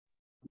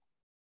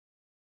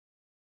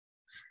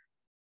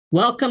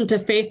Welcome to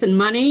Faith and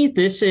Money.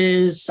 This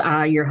is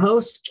your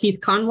host,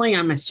 Keith Conway.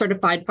 I'm a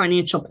certified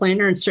financial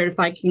planner and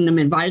certified kingdom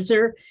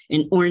advisor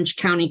in Orange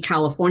County,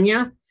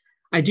 California.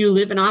 I do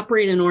live and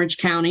operate in Orange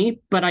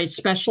County, but I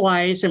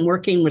specialize in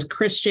working with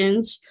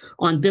Christians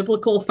on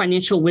biblical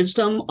financial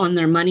wisdom on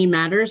their money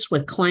matters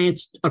with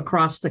clients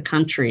across the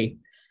country.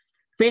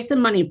 Faith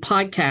and Money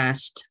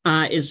podcast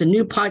is a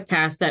new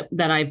podcast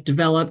that I've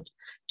developed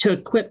to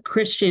equip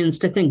Christians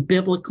to think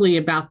biblically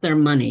about their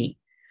money.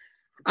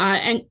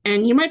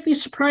 And you might be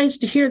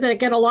surprised to hear that I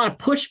get a lot of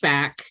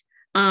pushback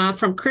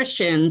from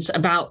Christians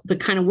about the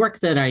kind of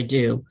work that I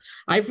do.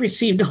 I've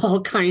received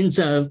all kinds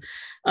of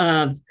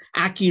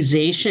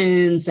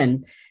accusations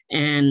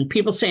and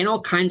people saying all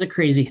kinds of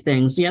crazy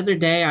things. The other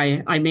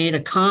day, I made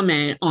a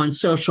comment on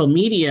social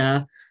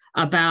media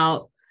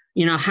about,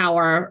 how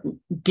our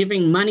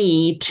giving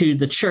money to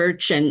the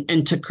church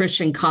and to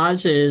Christian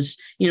causes,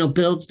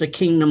 builds the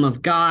kingdom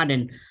of God.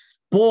 And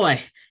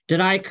boy, did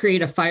I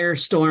create a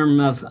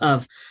firestorm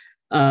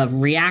of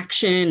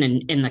reaction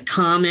and in the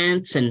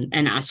comments.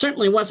 And I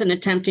certainly wasn't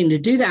attempting to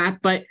do that.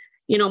 But,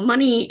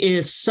 money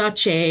is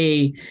such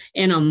an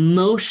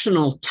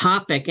emotional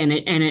topic, and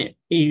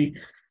it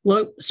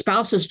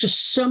spouses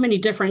just so many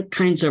different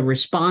kinds of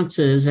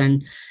responses.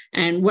 And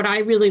what I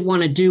really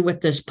want to do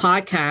with this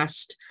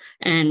podcast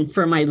and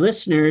for my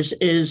listeners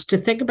is to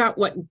think about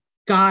what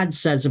God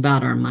says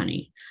about our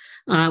money.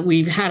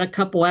 We've had a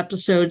couple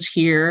episodes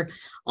here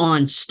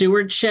on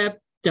stewardship,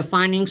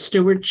 defining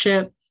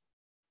stewardship.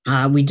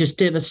 We just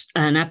did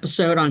an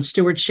episode on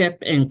stewardship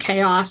and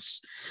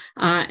chaos.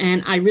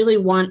 And I really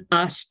want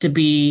us to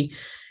be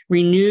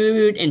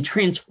renewed and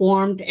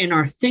transformed in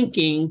our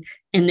thinking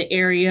in the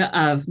area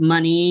of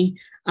money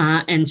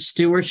and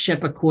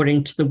stewardship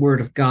according to the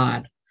Word of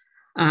God.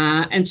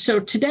 And so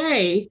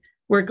today,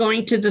 we're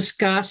going to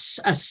discuss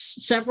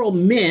several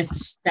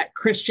myths that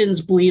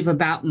Christians believe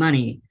about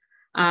money.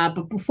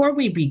 But before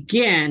we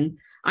begin,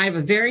 I have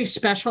a very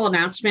special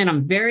announcement.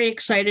 I'm very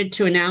excited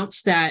to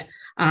announce that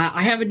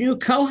I have a new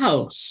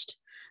co-host.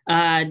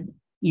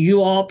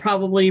 You all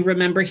probably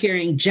remember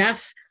hearing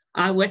Jeff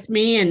with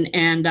me,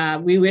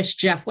 and we wish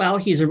Jeff well.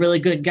 He's a really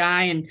good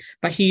guy,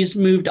 but he's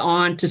moved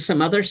on to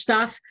some other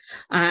stuff.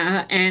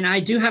 And I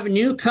do have a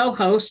new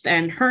co-host,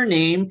 and her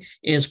name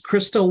is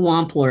Crystal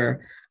Wampler.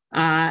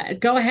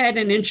 Go ahead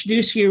and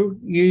introduce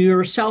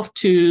yourself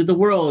to the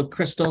world,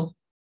 Crystal.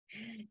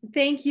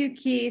 Thank you,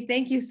 Keith.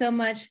 Thank you so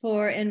much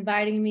for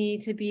inviting me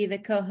to be the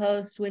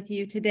co-host with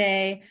you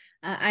today.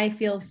 I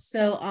feel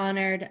so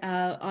honored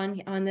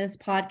on this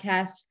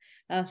podcast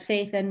of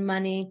Faith and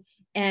Money.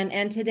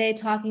 And today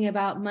talking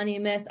about money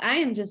myths, I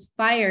am just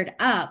fired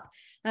up.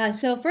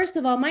 So first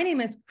of all, my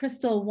name is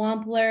Crystal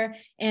Wampler,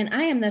 and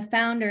I am the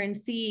founder and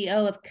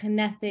CEO of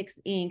Kinethics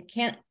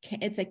Inc.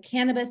 It's a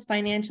cannabis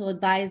financial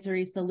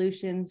advisory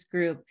solutions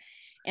group.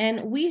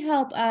 And we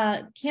help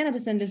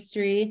cannabis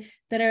industry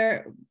that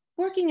are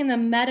working in the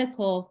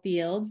medical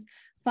fields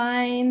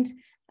find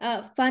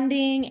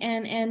funding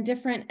and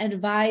different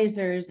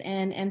advisors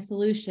and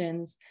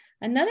solutions.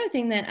 Another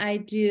thing that I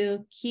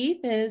do, Keith,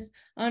 is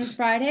on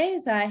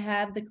Fridays, I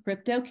have the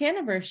Crypto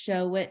Canniverse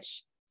show,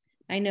 which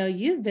I know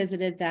you've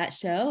visited that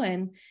show.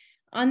 And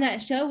on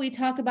that show, we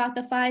talk about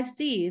the 5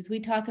 C's.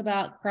 We talk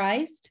about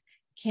Christ,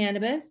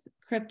 cannabis,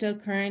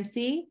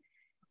 cryptocurrency,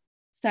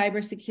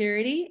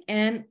 cybersecurity,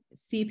 and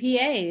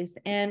CPAs.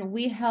 And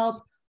we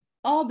help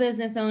all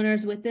business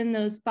owners within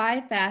those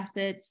 5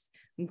 facets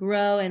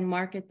grow and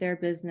market their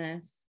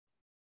business.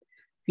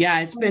 Yeah,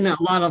 it's been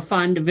a lot of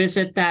fun to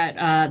visit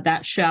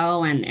that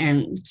show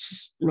and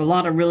a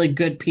lot of really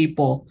good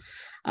people.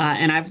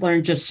 And I've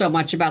learned just so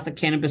much about the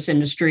cannabis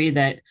industry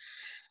that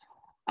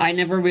I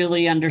never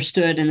really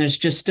understood. And there's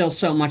just still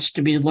so much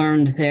to be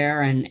learned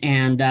there.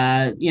 And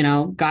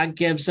God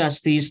gives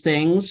us these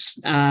things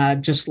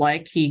just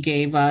like He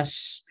gave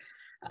us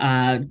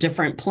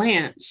different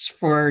plants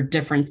for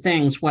different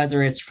things,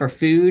 whether it's for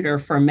food or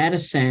for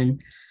medicine.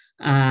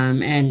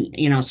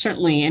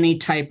 Certainly any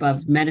type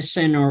of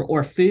medicine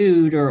or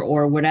food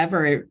or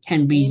whatever, it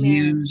can be Amen.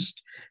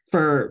 used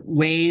for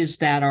ways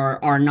that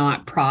are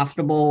not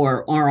profitable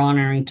or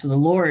honoring to the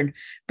Lord.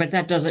 But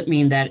that doesn't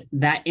mean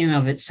that in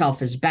of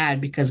itself is bad,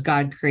 because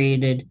God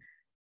created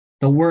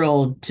the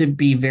world to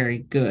be very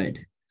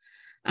good.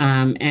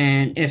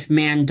 And if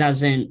man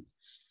doesn't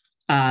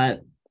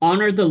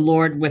honor the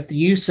Lord with the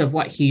use of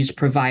what He's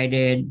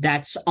provided,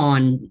 that's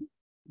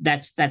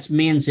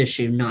man's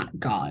issue, not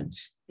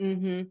God's.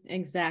 Mm-hmm,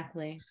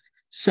 exactly.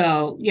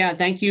 So, yeah,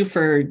 thank you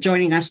for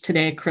joining us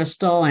today,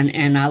 Crystal,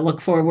 and I look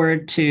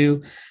forward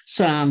to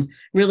some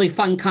really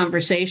fun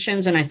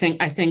conversations. And I think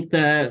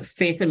the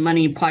Faith and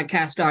Money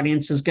podcast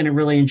audience is going to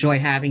really enjoy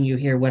having you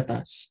here with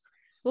us.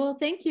 Well,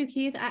 thank you,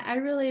 Keith. I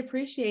really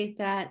appreciate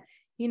that.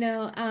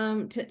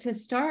 To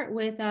start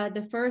with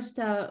the first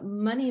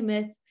money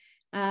myth,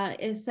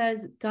 it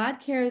says God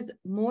cares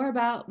more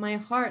about my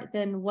heart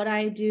than what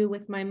I do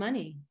with my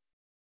money.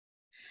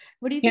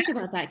 What do you think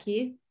about that,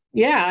 Keith?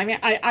 Yeah, I mean,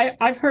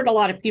 I've heard a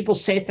lot of people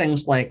say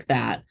things like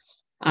that.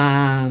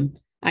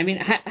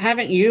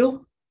 Haven't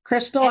you,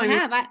 Crystal? I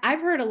have.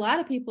 I've heard a lot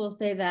of people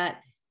say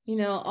that,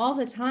 all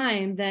the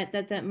time,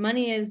 that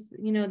money is,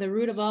 the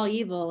root of all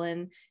evil,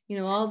 and,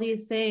 all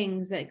these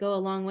things that go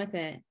along with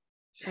it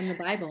from the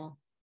Bible.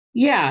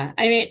 Yeah.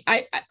 I mean,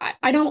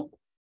 I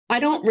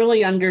don't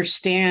really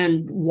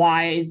understand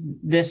why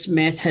this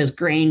myth has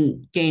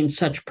gained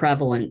such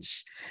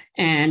prevalence.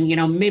 And,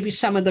 maybe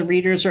some of the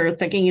readers are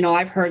thinking,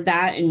 I've heard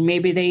that, and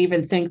maybe they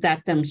even think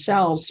that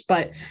themselves.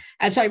 But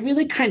as I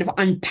really kind of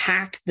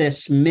unpack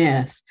this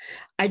myth,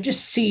 I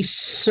just see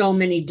so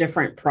many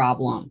different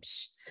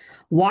problems.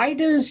 Why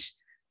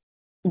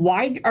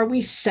are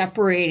we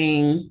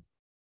separating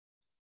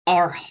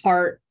our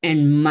heart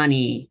and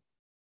money,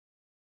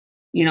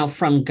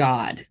 from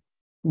God?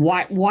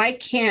 Why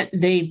can't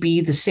they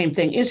be the same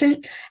thing?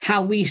 Isn't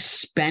how we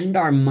spend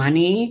our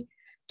money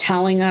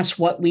telling us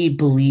what we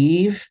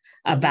believe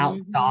about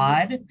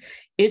God?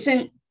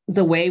 Isn't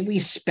the way we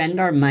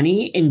spend our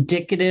money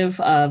indicative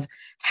of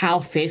how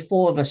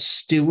faithful of a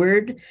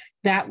steward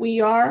that we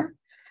are?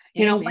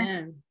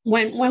 Amen.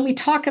 When we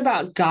talk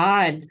about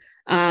God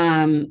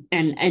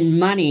and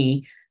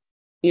money,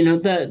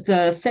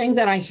 the thing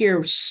that I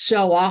hear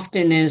so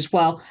often is,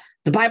 well,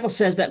 the Bible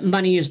says that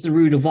money is the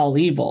root of all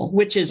evil,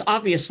 which is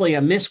obviously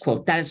a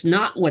misquote. That is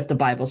not what the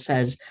Bible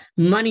says.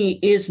 Money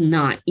is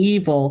not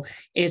evil.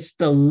 It's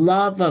the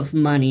love of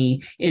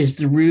money is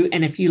the root.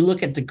 And if you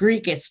look at the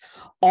Greek, it's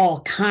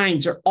all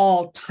kinds or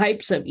all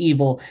types of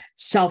evil: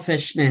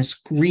 selfishness,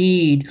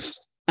 greed,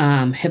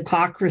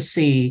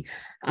 hypocrisy,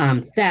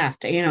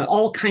 theft,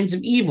 all kinds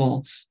of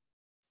evil.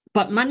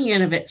 But money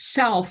in of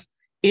itself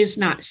is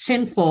not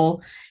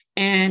sinful.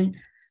 And,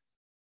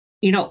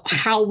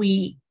 how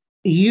we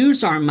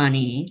use our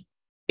money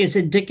is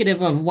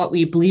indicative of what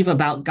we believe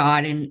about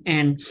God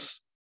and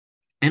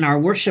our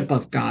worship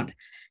of God.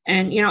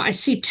 And, I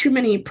see too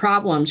many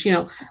problems,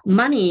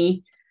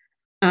 money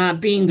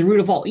being the root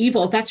of all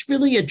evil. That's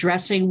really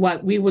addressing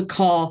what we would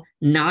call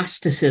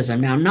Gnosticism.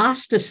 Now,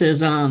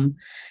 Gnosticism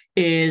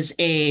is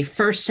a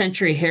first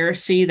century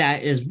heresy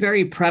that is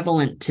very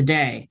prevalent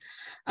today.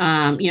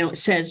 It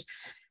says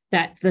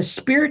that the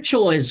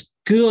spiritual is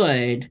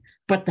good,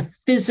 but the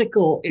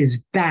physical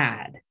is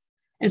bad.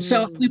 And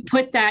so if we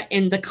put that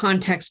in the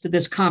context of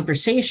this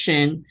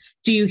conversation,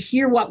 do you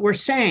hear what we're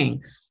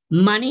saying?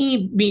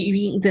 Money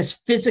being this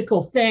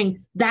physical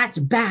thing, that's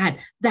bad.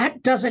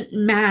 That doesn't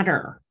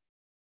matter.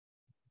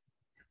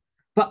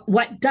 But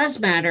what does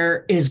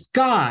matter is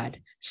God.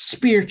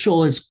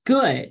 Spiritual is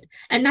good.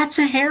 And that's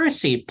a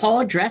heresy. Paul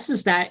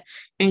addresses that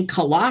in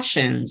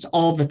Colossians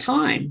all the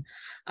time.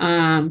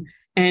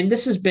 And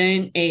this has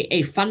been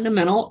a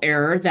fundamental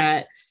error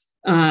that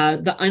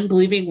the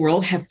unbelieving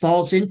world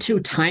falls into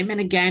time and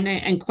again.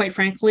 And quite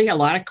frankly, a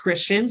lot of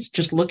Christians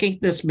just looking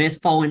at this myth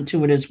fall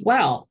into it as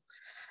well.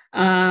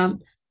 And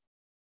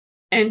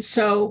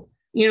so,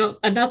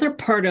 another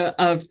part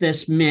of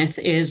this myth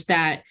is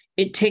that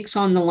it takes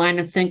on the line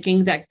of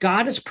thinking that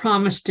God has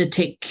promised to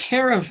take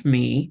care of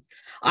me.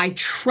 I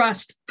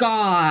trust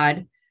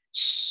God,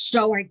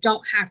 so I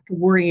don't have to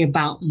worry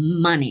about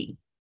money.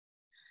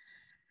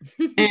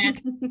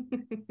 And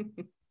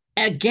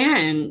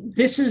again,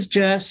 this is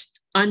just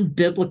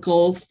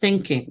unbiblical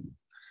thinking.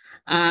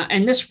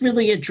 And this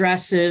really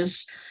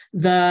addresses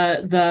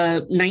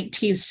the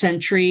 19th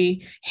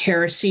century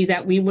heresy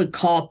that we would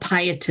call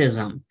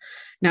pietism.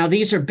 Now,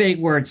 these are big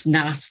words: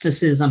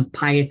 Gnosticism,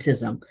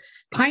 pietism.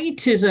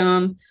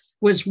 Pietism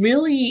was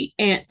really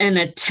an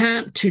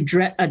attempt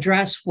to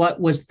address what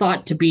was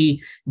thought to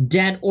be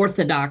dead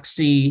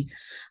orthodoxy,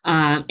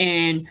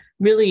 and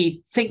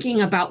really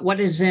thinking about what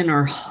is in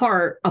our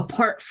heart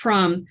apart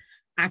from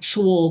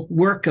actual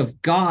work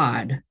of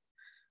God.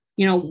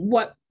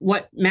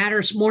 What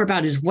matters more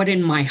about is what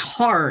in my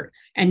heart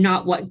and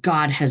not what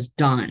God has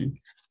done.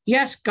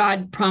 Yes,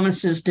 God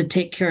promises to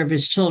take care of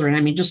his children.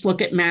 I mean, just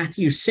look at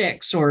Matthew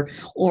 6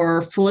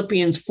 or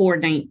Philippians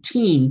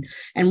 4:19,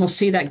 and we'll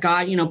see that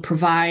God,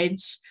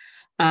 provides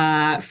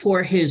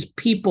for his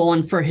people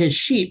and for his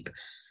sheep.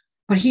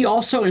 But he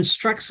also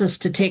instructs us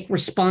to take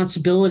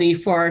responsibility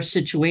for our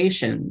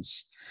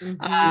situations.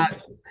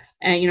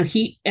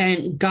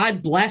 And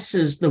God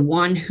blesses the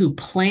one who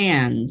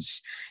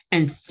plans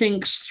and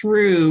thinks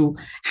through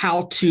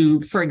how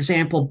to, for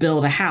example,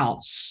 build a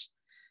house.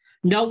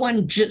 No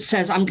one just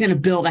says, I'm going to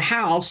build a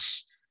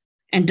house,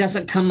 and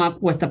doesn't come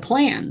up with a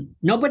plan.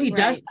 Nobody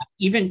does that.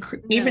 Even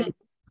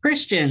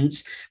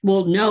Christians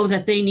will know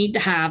that they need to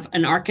have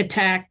an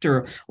architect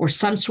or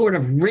some sort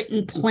of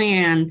written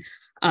plan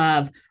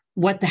of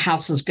what the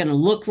house is going to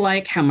look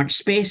like, how much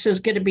space is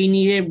going to be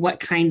needed, what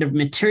kind of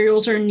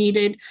materials are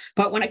needed.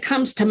 But when it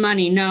comes to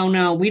money,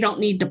 no, we don't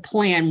need to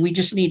plan. We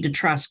just need to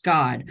trust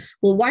God.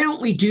 Well, why don't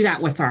we do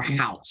that with our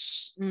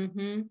house?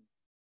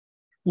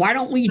 Why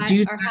don't we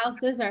do our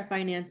houses, our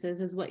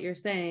finances, is what you're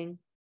saying.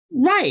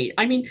 Right.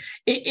 I mean,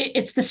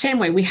 it's the same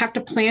way. We have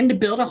to plan to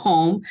build a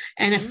home.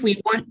 And if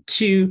we want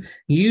to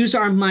use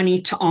our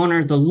money to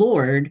honor the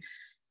Lord,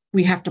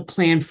 we have to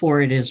plan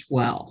for it as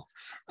well.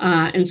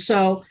 And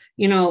so,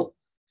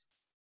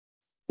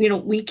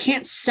 we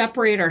can't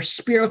separate our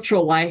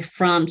spiritual life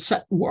from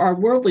our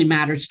worldly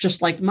matters,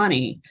 just like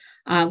money.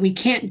 We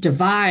can't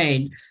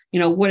divide,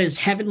 what is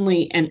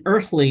heavenly and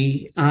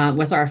earthly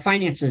with our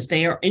finances.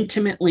 They are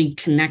intimately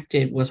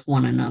connected with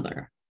one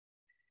another.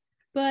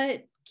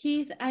 But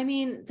Keith, I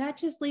mean, that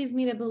just leads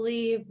me to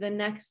believe the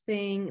next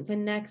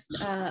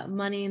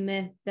money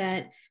myth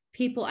that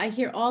I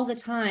hear all the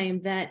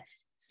time, that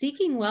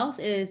seeking wealth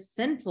is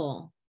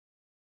sinful.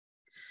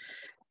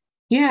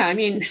 Yeah, I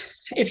mean,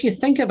 if you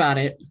think about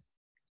it,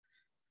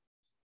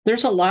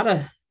 there's a lot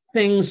of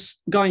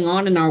things going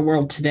on in our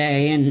world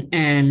today,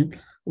 and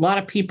a lot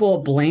of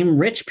people blame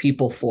rich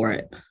people for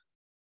it.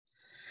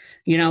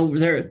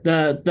 They're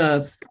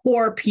the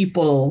poor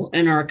people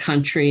in our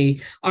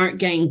country aren't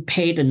getting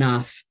paid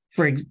enough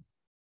for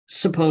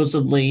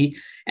supposedly,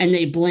 and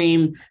they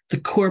blame the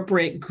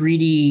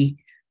greedy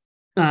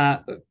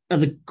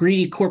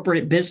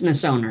corporate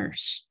business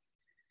owners.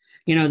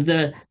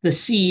 The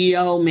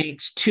CEO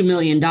makes $2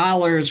 million,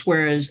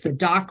 whereas the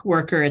dock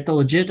worker at the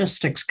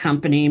logistics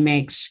company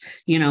makes,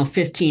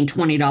 $15,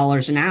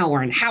 $20 an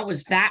hour. And how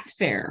is that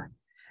fair?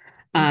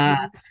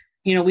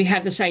 Mm-hmm. We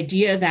have this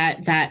idea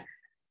that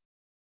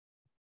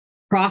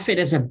profit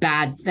is a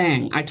bad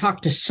thing. I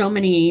talk to so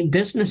many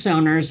business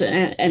owners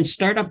and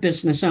startup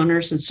business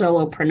owners and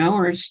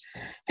solopreneurs,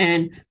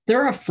 and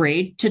they're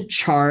afraid to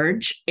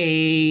charge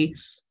a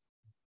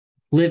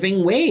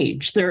living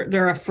wage.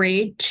 They're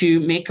afraid to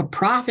make a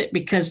profit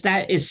because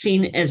that is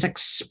seen as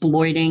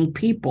exploiting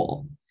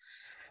people.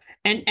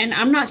 And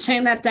I'm not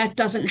saying that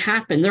doesn't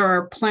happen. There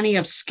are plenty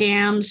of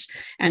scams,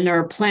 and there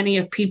are plenty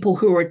of people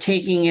who are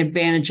taking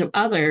advantage of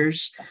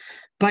others.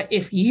 But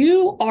if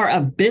you are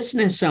a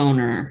business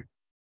owner,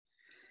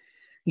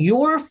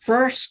 your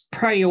first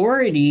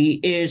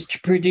priority is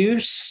to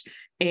produce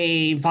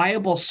a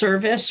viable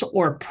service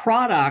or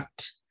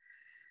product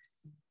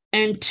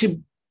and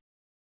to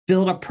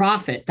build a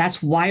profit.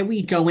 That's why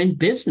we go in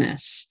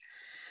business.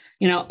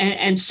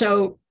 And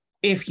so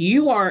if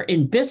you are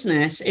in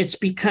business, it's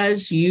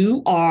because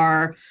you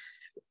are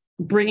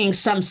bringing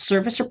some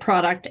service or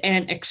product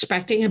and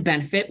expecting a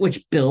benefit,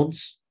 which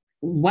builds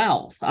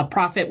wealth, a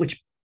profit,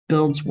 which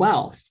builds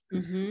wealth.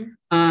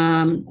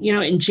 Mm-hmm.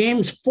 In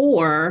James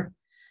 4,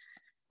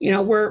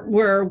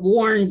 we're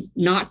warned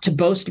not to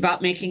boast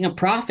about making a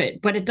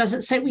profit, but it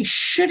doesn't say we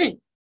shouldn't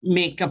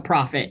make a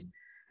profit.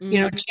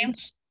 Mm-hmm.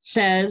 James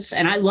says,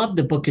 and I love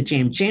the book of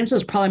James. James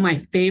is probably my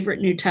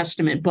favorite New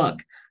Testament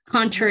book.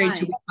 Contrary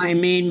to what my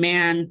main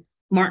man,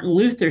 Martin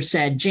Luther,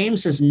 said,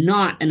 James is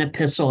not an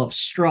epistle of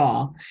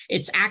straw.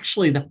 It's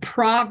actually the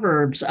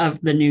Proverbs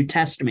of the New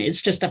Testament.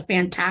 It's just a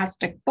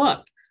fantastic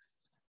book.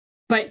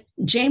 But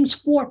James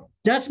 4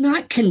 does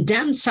not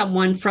condemn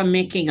someone from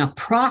making a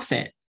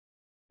profit.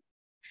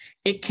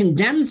 It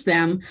condemns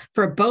them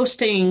for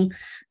boasting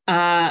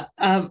of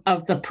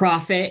the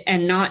profit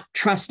and not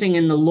trusting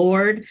in the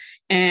Lord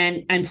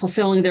and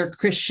fulfilling their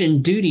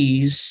Christian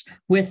duties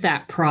with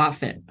that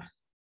profit.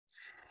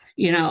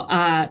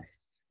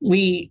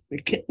 We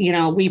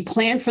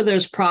plan for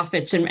those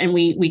profits, and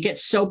we get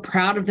so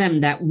proud of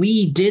them that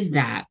we did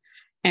that.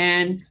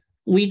 And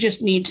we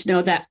just need to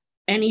know that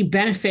any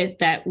benefit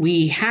that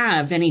we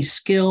have, any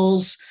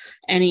skills,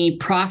 any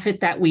profit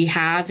that we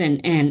have,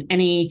 and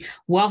any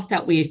wealth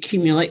that we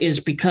accumulate is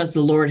because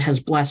the Lord has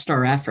blessed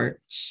our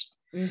efforts.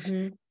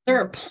 Mm-hmm. There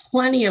are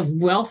plenty of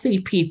wealthy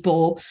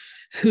people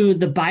who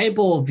the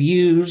Bible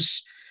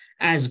views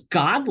as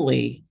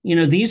godly.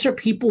 These are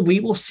people we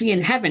will see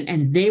in heaven,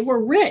 and they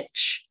were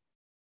rich.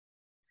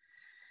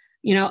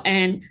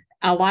 And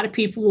a lot of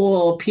people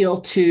will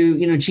appeal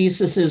to,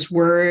 Jesus's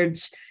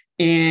words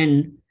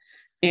in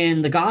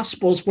the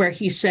Gospels, where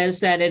he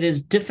says that it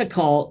is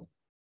difficult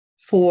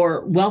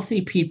for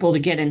wealthy people to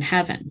get in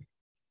heaven.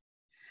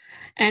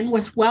 And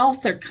with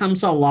wealth, there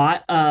comes a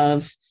lot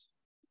of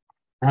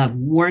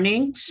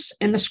warnings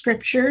in the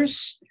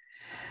scriptures.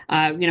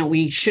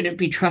 We shouldn't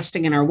be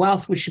trusting in our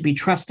wealth. We should be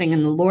trusting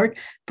in the Lord,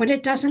 but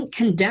it doesn't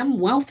condemn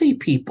wealthy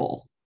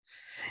people.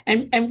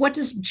 And what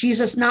does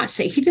Jesus not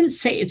say? He didn't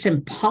say it's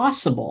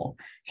impossible.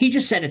 He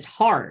just said it's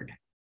hard.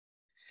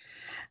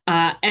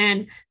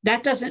 And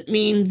that doesn't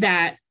mean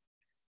that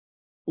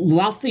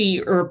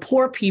wealthy or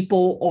poor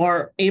people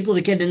are able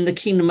to get in the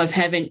kingdom of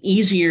heaven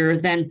easier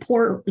than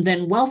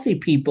wealthy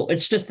people.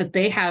 It's just that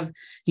they have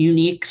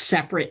unique,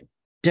 separate,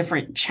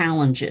 different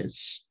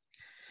challenges.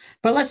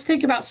 But let's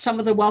think about some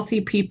of the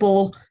wealthy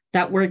people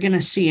that we're going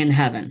to see in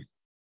heaven.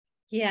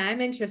 Yeah,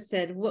 I'm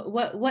interested.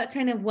 What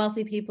kind of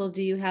wealthy people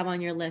do you have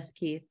on your list,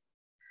 Keith?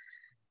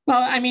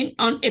 Well, I mean,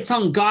 it's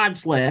on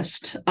God's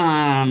list.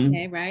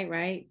 Okay,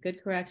 right.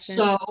 Good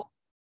correction.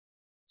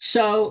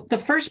 So the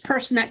first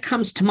person that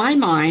comes to my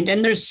mind,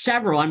 and there's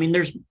several, I mean,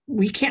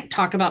 we can't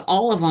talk about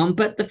all of them,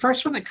 but the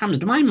first one that comes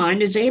to my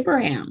mind is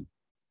Abraham.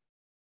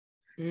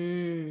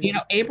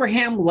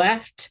 Abraham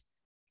left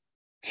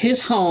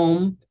his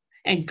home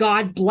and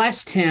God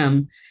blessed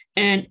him.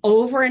 And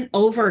over,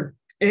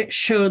 it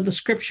showed, the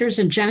scriptures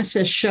in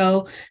Genesis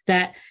show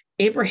that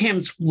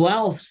Abraham's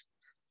wealth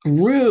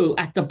grew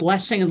at the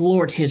blessing of the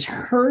Lord. His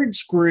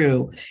herds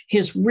grew,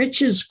 his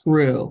riches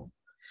grew,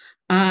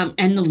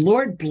 and the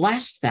Lord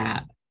blessed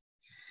that.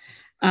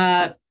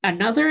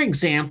 Another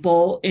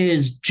example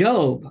is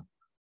Job.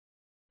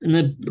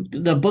 In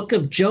the book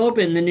of Job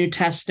in the New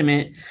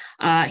Testament,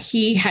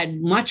 he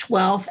had much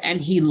wealth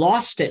and he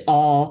lost it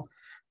all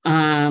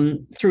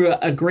through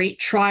a great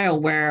trial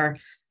where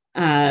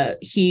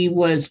he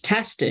was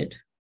tested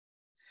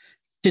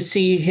to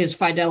see his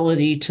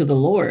fidelity to the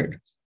Lord.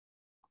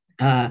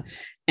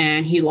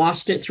 And he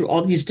lost it through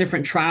all these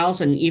different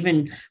trials and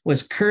even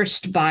was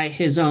cursed by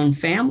his own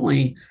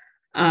family.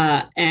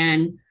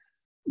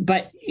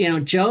 But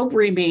Job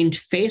remained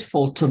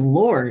faithful to the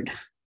Lord,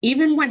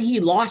 even when he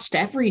lost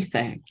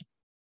everything.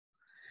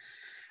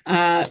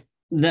 The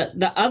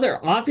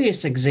other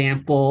obvious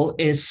example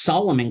is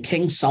Solomon,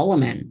 King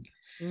Solomon.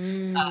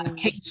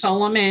 King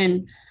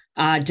Solomon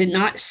did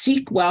not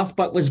seek wealth,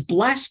 but was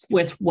blessed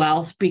with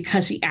wealth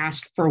because he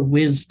asked for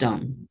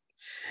wisdom.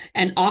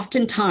 And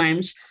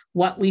oftentimes,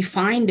 what we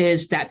find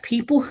is that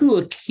people who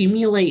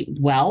accumulate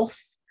wealth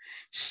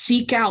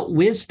seek out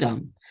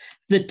wisdom.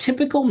 The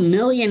typical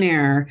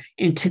millionaire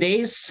in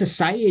today's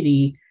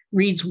society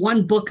reads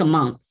one book a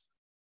month.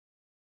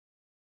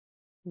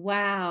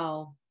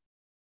 Wow.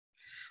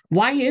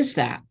 Why is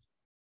that?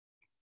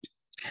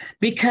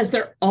 Because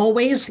they're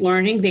always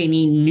learning. They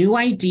need new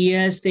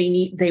ideas.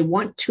 They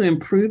want to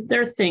improve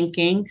their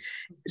thinking.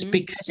 It's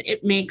because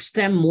it makes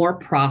them more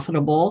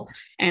profitable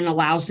and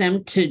allows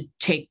them to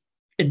take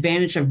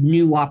advantage of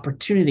new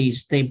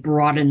opportunities. They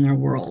broaden their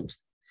world.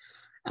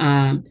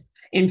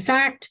 In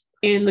fact,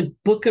 in the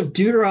book of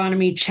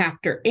Deuteronomy,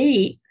 chapter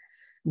 8,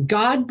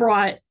 God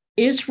brought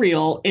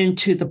Israel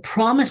into the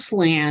promised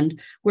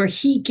land where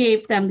he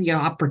gave them the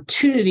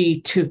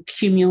opportunity to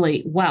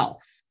accumulate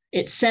wealth.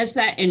 It says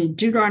that in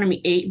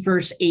Deuteronomy 8,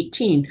 verse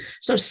 18.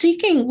 So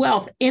seeking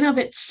wealth in of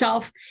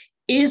itself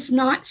is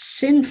not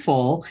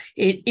sinful.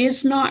 It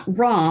is not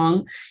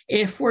wrong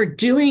if we're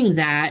doing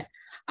that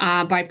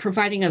by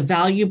providing a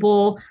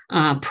valuable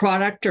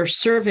product or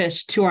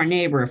service to our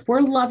neighbor. If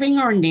we're loving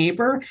our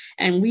neighbor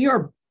and we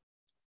are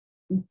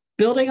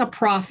building a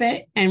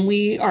profit and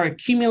we are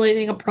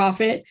accumulating a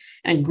profit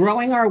and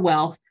growing our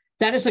wealth,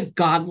 that is a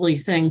godly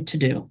thing to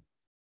do.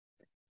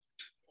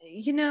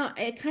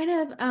 It kind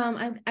of,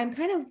 I'm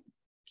kind of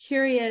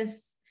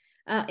curious.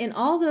 In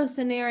all those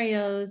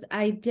scenarios,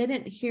 I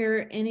didn't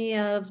hear any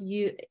of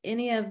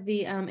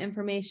the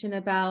information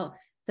about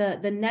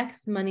the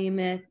next money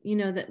myth.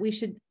 That we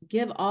should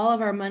give all of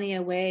our money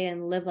away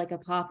and live like a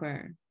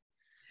pauper.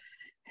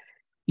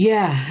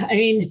 Yeah, I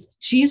mean,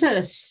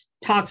 Jesus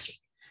talks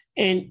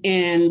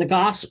in the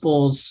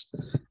Gospels,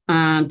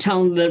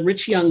 telling the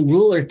rich young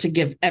ruler to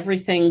give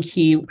everything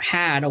he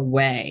had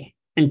away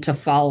and to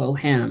follow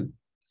him.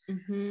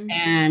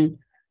 And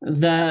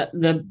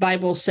the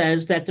Bible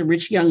says that the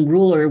rich young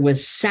ruler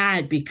was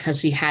sad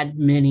because he had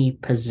many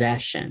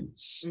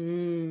possessions.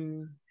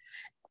 And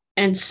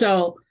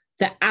so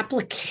the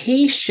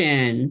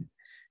application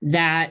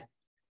that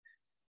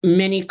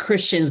many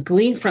Christians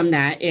glean from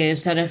that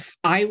is that if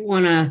I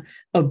want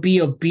to be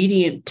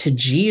obedient to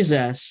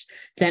Jesus,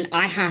 then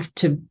I have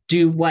to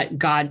do what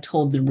God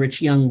told the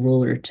rich young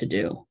ruler to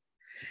do.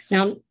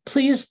 Now,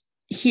 please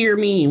hear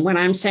me when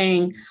I'm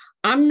saying,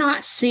 I'm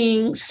not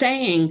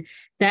saying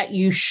that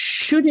you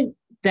shouldn't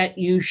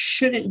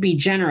be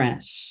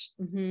generous.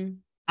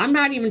 I'm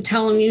not even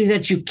telling you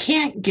that you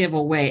can't give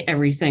away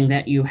everything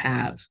that you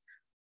have.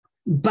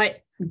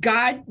 But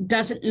God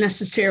doesn't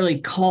necessarily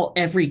call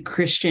every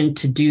Christian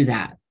to do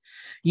that.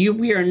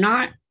 We are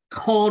not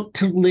called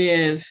to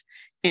live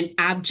in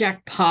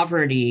abject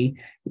poverty,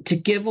 to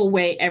give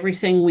away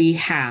everything we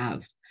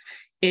have.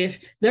 If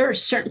there are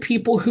certain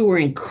people who are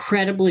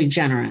incredibly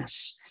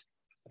generous,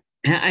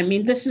 I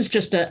mean, this is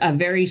just a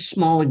very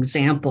small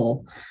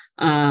example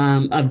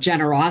of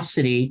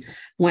generosity.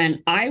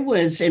 When I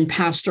was in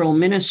pastoral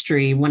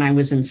ministry, when I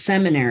was in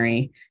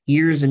seminary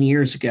years and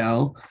years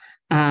ago,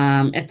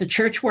 at the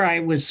church where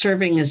I was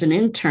serving as an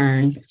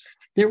intern,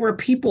 there were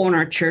people in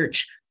our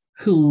church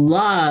who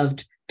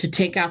loved to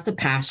take out the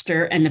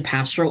pastor and the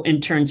pastoral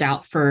interns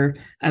out for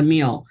a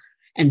meal.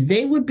 And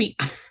they would be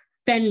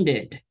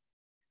offended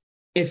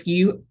if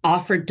you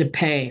offered to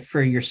pay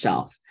for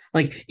yourself.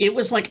 Like, it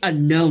was like a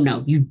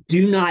no-no. You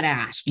do not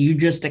ask. You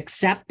just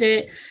accept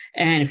it.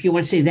 And if you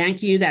want to say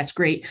thank you, that's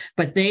great.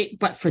 But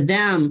for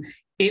them,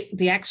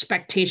 the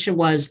expectation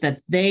was that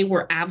they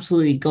were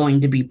absolutely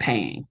going to be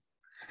paying.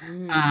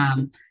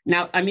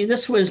 Now, I mean,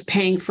 this was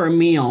paying for a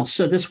meal.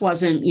 So this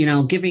wasn't,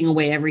 giving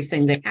away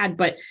everything they had,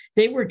 but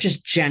they were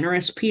just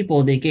generous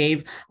people. They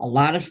gave a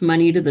lot of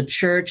money to the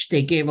church.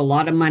 They gave a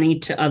lot of money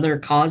to other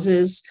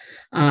causes,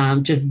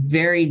 just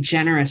very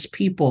generous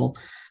people.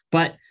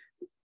 But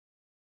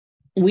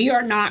we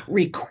are not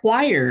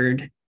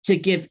required to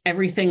give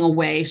everything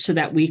away so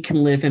that we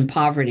can live in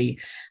poverty.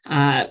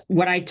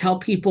 What I tell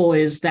people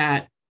is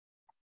that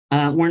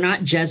we're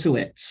not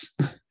Jesuits.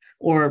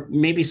 Or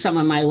maybe some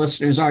of my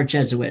listeners are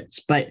Jesuits,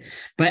 but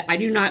I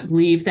do not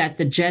believe that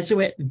the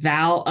Jesuit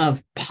vow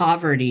of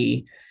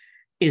poverty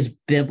is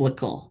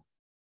biblical.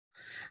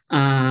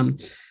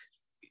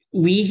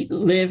 We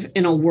live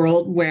in a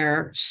world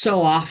where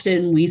so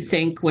often we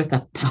think with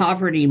a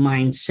poverty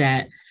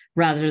mindset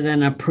rather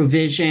than a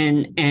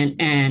provision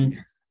and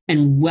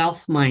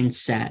wealth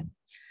mindset.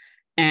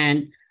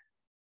 And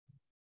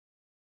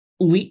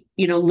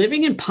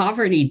living in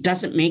poverty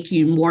doesn't make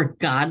you more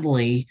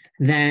godly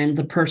than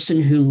the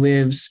person who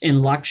lives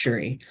in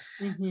luxury.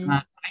 Mm-hmm.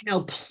 I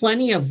know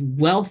plenty of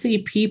wealthy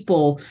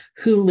people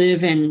who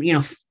live in,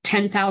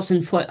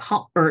 10,000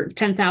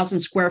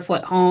 square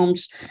foot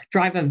homes,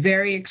 drive a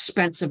very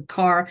expensive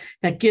car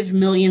that give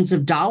millions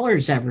of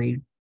dollars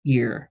every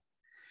year.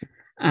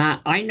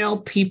 I know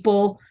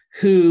people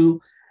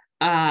who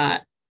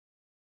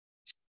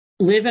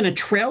live in a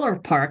trailer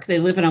park. They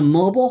live in a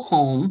mobile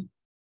home.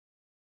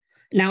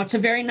 Now, it's a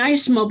very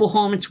nice mobile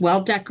home. It's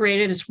well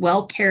decorated. It's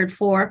well cared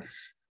for,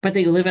 but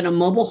they live in a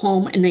mobile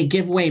home and they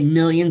give away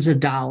millions of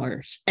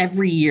dollars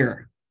every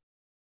year.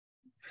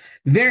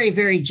 Very,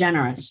 very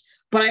generous.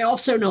 But I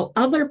also know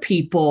other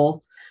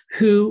people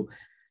who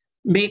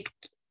make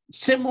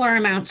similar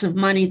amounts of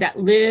money that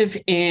live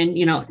in,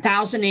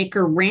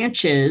 1,000-acre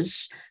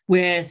ranches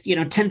with,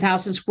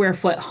 10,000 square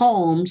foot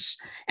homes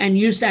and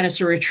use that as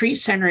a retreat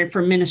center and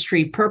for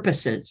ministry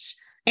purposes,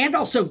 and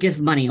also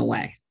give money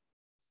away,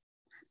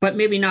 but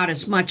maybe not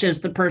as much as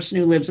the person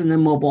who lives in the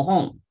mobile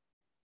home.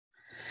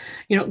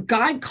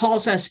 God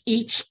calls us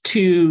each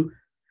to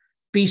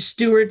be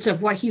stewards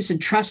of what he's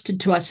entrusted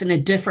to us in a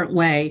different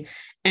way.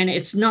 And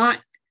it's not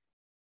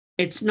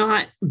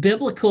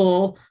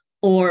biblical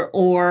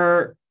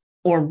or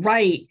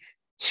right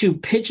to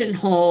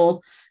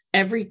pigeonhole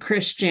every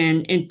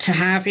Christian into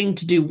having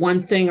to do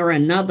one thing or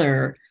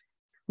another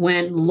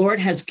when the Lord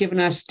has given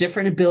us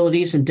different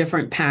abilities and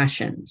different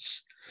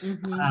passions.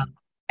 Mm-hmm.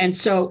 And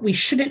so we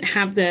shouldn't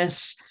have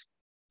this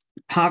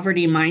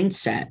poverty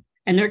mindset.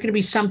 And there are going to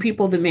be some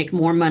people that make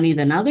more money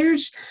than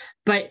others,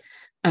 but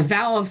a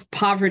vow of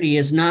poverty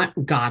is not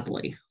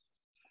godly.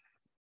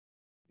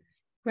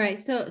 Right.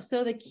 So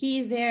the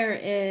key there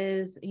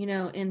is,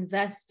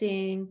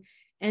 investing.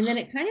 And then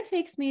it kind of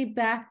takes me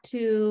back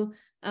to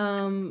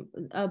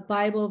a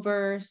Bible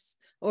verse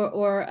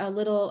or a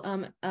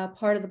little a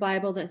part of the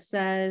Bible that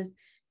says,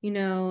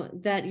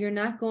 that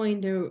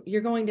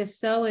you're going to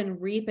sow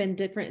and reap in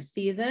different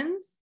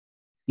seasons.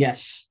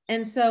 Yes.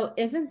 And so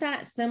isn't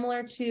that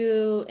similar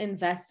to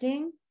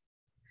investing?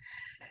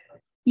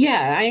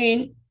 Yeah. I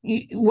mean,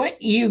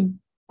 what you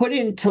put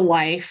into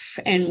life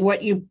and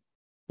what you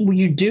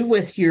do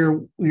with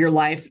your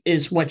life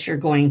is what you're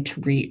going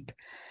to reap.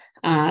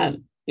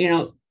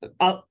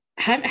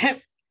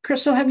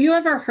 Crystal, have you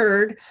ever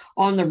heard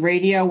on the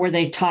radio where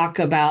they talk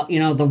about,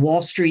 the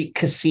Wall Street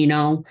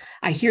casino?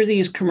 I hear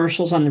these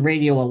commercials on the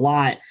radio a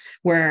lot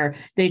where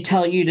they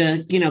tell you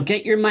to,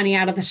 get your money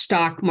out of the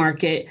stock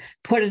market,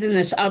 put it in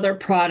this other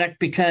product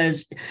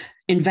because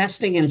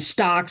investing in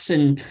stocks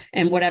and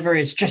whatever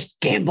is just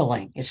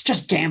gambling. It's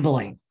just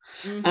gambling.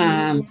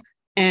 Mm-hmm.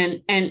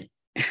 And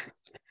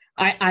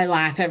I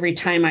laugh every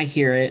time I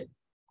hear it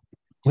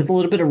with a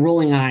little bit of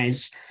rolling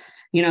eyes.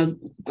 A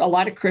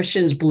lot of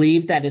Christians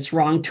believe that it's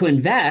wrong to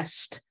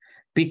invest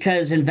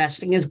because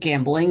investing is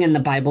gambling and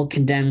the Bible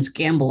condemns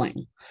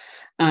gambling.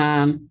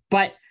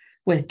 But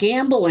with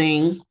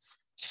gambling,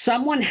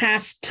 someone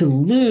has to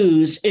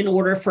lose in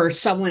order for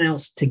someone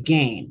else to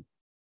gain.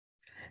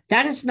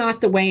 That is not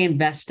the way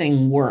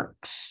investing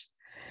works.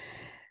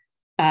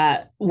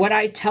 What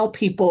I tell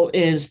people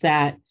is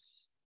that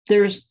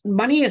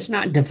money is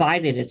not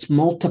divided, it's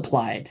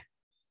multiplied.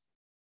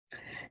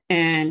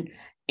 And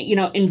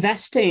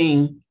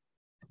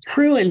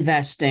true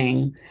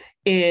investing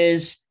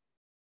is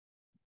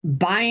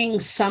buying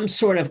some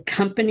sort of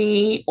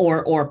company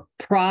or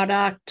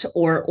product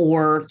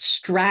or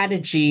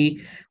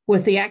strategy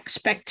with the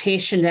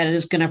expectation that it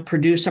is going to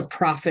produce a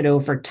profit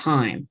over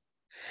time.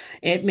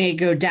 It may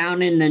go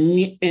down in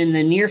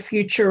the near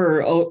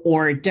future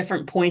or at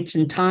different points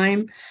in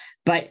time,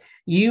 but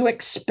you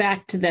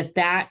expect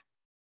that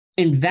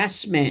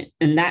investment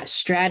and that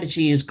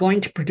strategy is going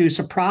to produce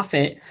a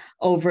profit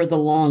over the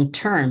long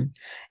term.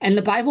 And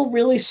the Bible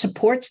really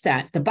supports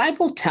that. The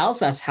Bible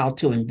tells us how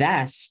to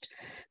invest.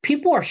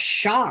 People are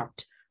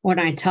shocked when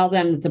I tell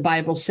them that the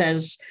Bible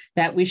says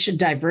that we should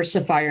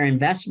diversify our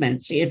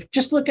investments. If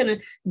just look at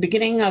the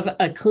beginning of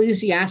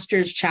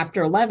Ecclesiastes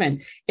chapter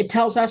 11, it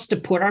tells us to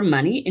put our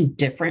money in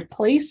different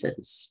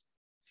places.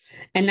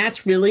 And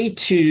that's really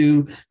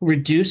to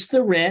reduce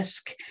the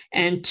risk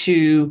and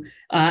to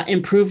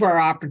improve our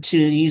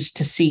opportunities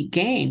to seek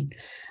gain.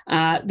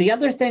 The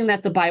other thing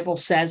that the Bible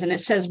says, and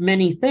it says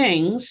many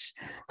things,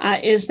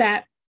 is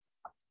that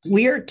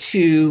we are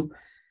to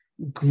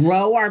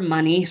grow our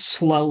money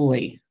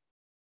slowly.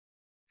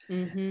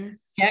 Mm-hmm.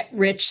 Get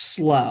rich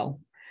slow.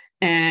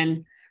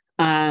 And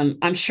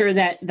I'm sure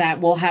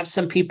that we'll have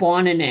some people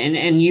on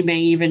and you may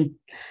even,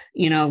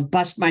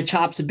 bust my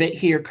chops a bit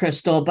here,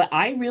 Crystal, but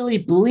I really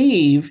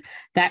believe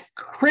that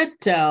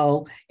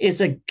crypto is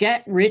a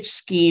get rich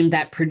scheme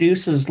that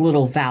produces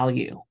little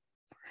value.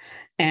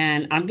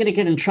 And I'm going to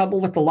get in trouble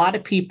with a lot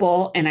of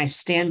people, and I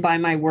stand by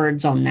my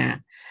words on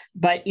that.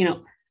 But,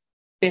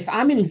 if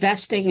I'm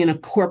investing in a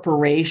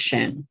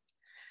corporation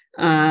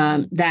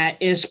that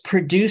is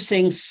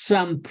producing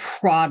some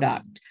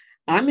product,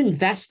 I'm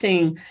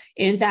investing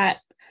in that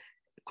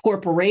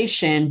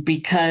corporation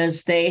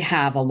because they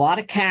have a lot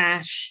of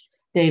cash.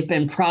 They've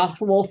been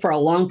profitable for a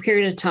long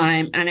period of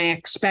time, and I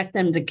expect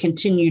them to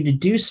continue to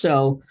do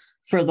so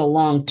for the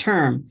long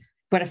term.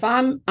 But if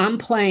I'm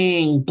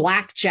playing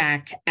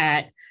blackjack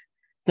at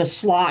the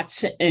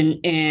slots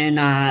in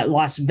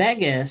Las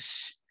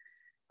Vegas,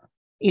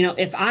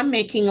 if I'm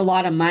making a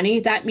lot of money,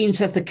 that means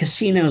that the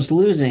casino's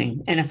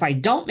losing. And if I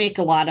don't make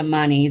a lot of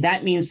money,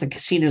 that means the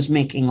casino's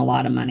making a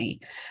lot of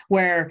money.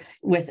 Where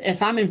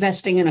if I'm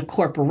investing in a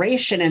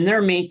corporation and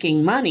they're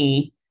making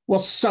money, well,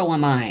 so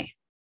am I.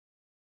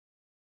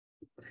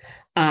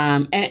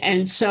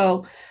 And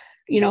so,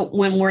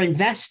 when we're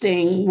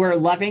investing, we're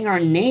loving our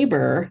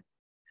neighbor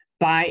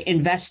by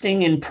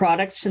investing in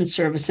products and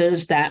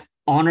services that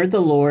honor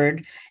the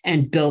Lord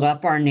and build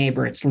up our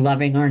neighbor. It's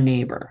loving our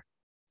neighbor.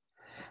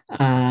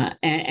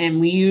 And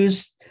we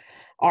use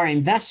our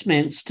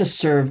investments to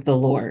serve the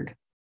Lord.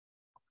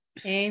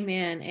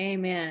 Amen.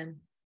 Amen.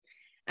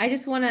 I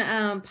just want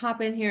to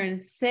pop in here and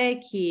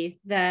say, Keith,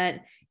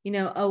 that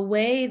a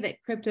way that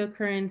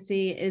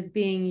cryptocurrency is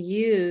being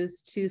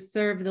used to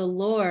serve the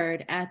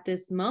Lord at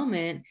this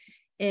moment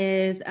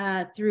is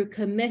through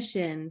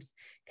commissions.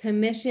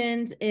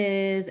 Commissions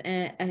is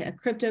a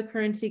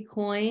cryptocurrency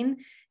coin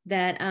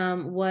that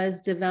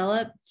was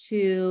developed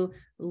to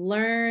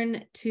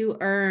learn to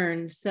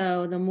earn.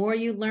 So the more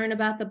you learn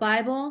about the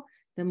Bible,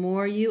 the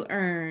more you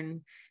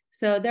earn.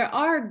 So there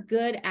are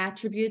good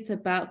attributes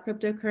about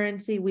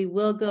cryptocurrency. We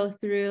will go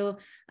through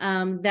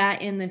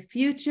that in the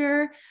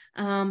future.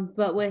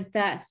 But with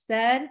that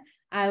said,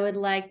 I would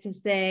like to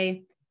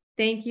say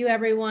thank you,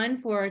 everyone,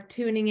 for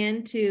tuning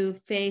in to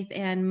Faith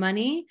and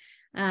Money.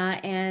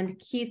 And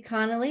Keith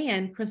Connolly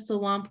and Crystal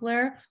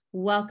Wampler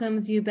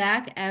welcomes you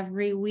back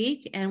every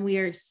week. And we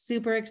are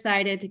super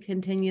excited to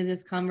continue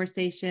this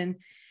conversation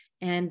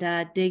and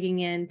digging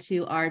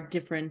into our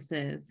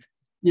differences.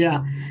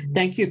 Yeah.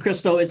 Thank you,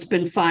 Crystal. It's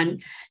been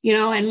fun.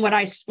 And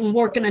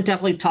we're going to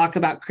definitely talk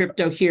about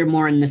crypto here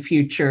more in the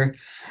future.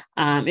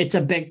 It's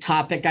a big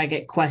topic. I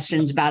get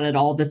questions about it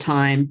all the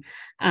time.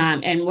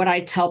 And what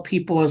I tell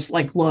people is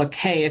like, look,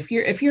 hey, if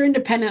you're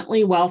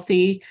independently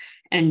wealthy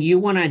and you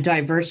want to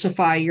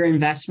diversify your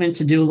investments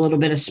and do a little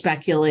bit of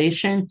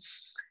speculation,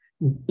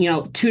 2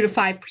 to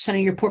 5% of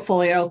your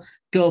portfolio,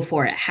 go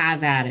for it.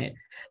 Have at it.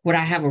 What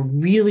I have a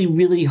really,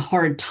 really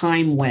hard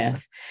time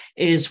with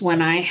is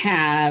when I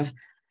have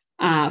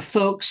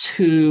folks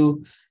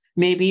who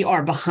maybe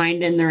are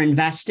behind in their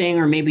investing,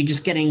 or maybe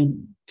just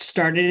getting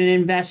started in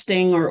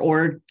investing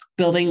or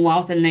building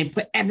wealth, and they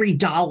put every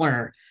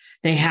dollar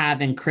they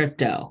have in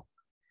crypto.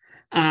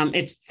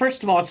 It's,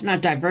 first of all, it's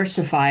not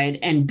diversified,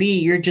 and B,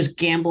 you're just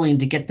gambling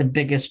to get the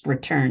biggest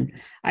return.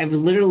 I've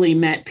literally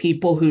met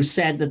people who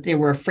said that they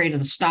were afraid of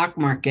the stock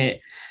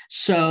market,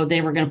 so they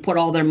were going to put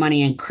all their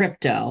money in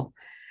crypto,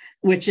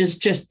 which is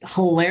just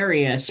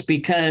hilarious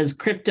because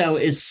crypto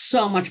is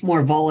so much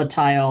more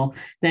volatile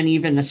than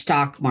even the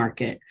stock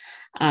market.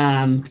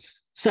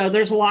 So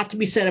there's a lot to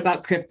be said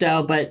about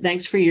crypto, but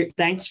thanks for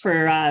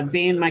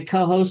being my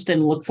co-host,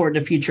 and look forward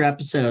to future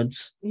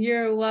episodes.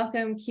 You're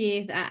welcome,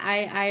 Keith.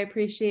 I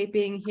appreciate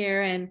being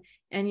here.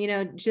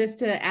 And just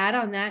to add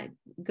on that,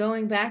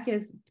 going back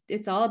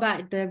it's all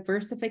about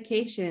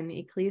diversification,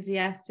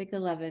 Ecclesiastic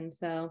 11.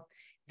 So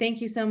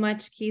thank you so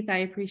much, Keith. I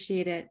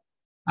appreciate it.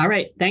 All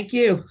right. Thank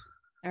you.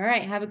 All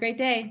right. Have a great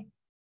day.